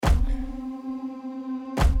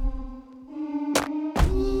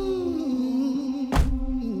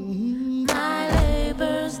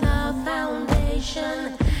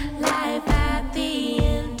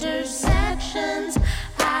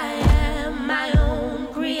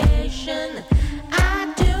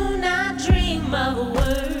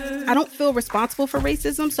I don't feel responsible for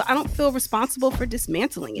racism, so I don't feel responsible for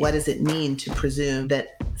dismantling it. What does it mean to presume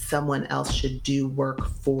that someone else should do work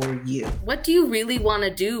for you? What do you really want to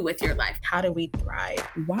do with your life? How do we thrive?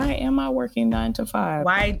 Why am I working 9 to 5?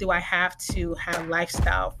 Why do I have to have a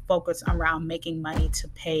lifestyle focused around making money to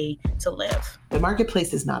pay to live? The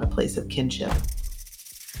marketplace is not a place of kinship.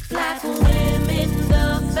 Black women,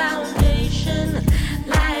 the foundation,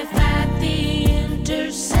 life at the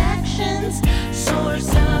intersections,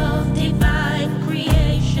 source of divine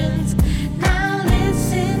creations. Now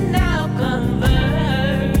listen, now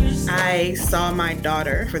converse. I saw my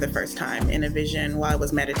daughter for the first time in a vision while I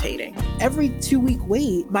was meditating. Every 2-week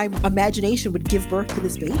wait, my imagination would give birth to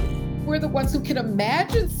this baby. We're the ones who can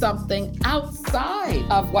imagine something outside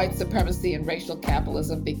of white supremacy and racial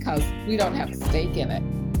capitalism because we don't have a stake in it.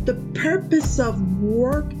 The purpose of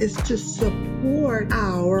work is to support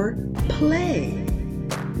our play.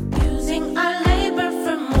 Using our labor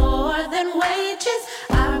for more than wages,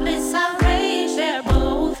 our bliss, our rage, they're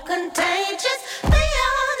both contagious.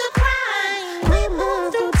 Beyond the crime, we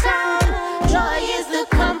move through time. Joy is the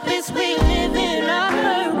compass, we live in our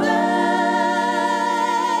purpose.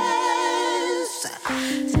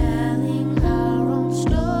 Telling our own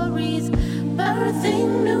stories,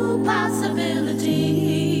 birthing new possibilities.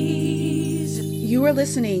 You are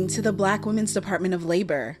listening to the Black Women's Department of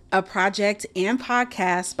Labor, a project and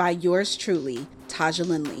podcast by yours truly, Taja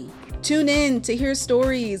Lindley. Tune in to hear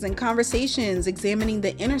stories and conversations examining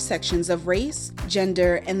the intersections of race,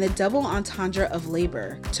 gender, and the double entendre of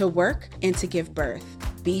labor, to work and to give birth.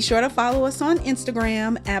 Be sure to follow us on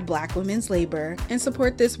Instagram at Black Women's Labor and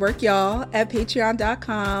support this work, y'all, at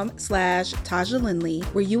patreon.com/Taja Lindley,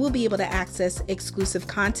 where you will be able to access exclusive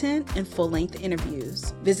content and full-length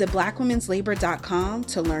interviews. Visit blackwomensLabor.com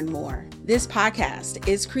to learn more. This podcast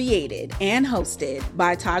is created and hosted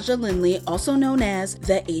by Taja Lindley, also known as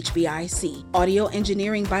the HBIC. Audio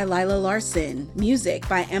engineering by Lila Larson. Music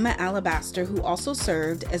by Emma Alabaster, who also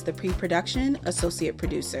served as the pre-production associate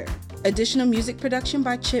producer. Additional music production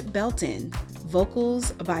by Chip Belton.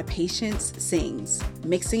 Vocals by Patience Sings.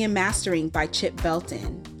 Mixing and mastering by Chip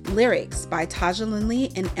Belton. Lyrics by Taja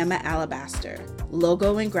Lindley and Emma Alabaster.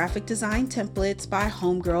 Logo and graphic design templates by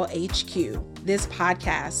Homegirl HQ. This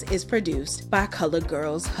podcast is produced by Colored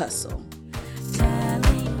Girls Hustle.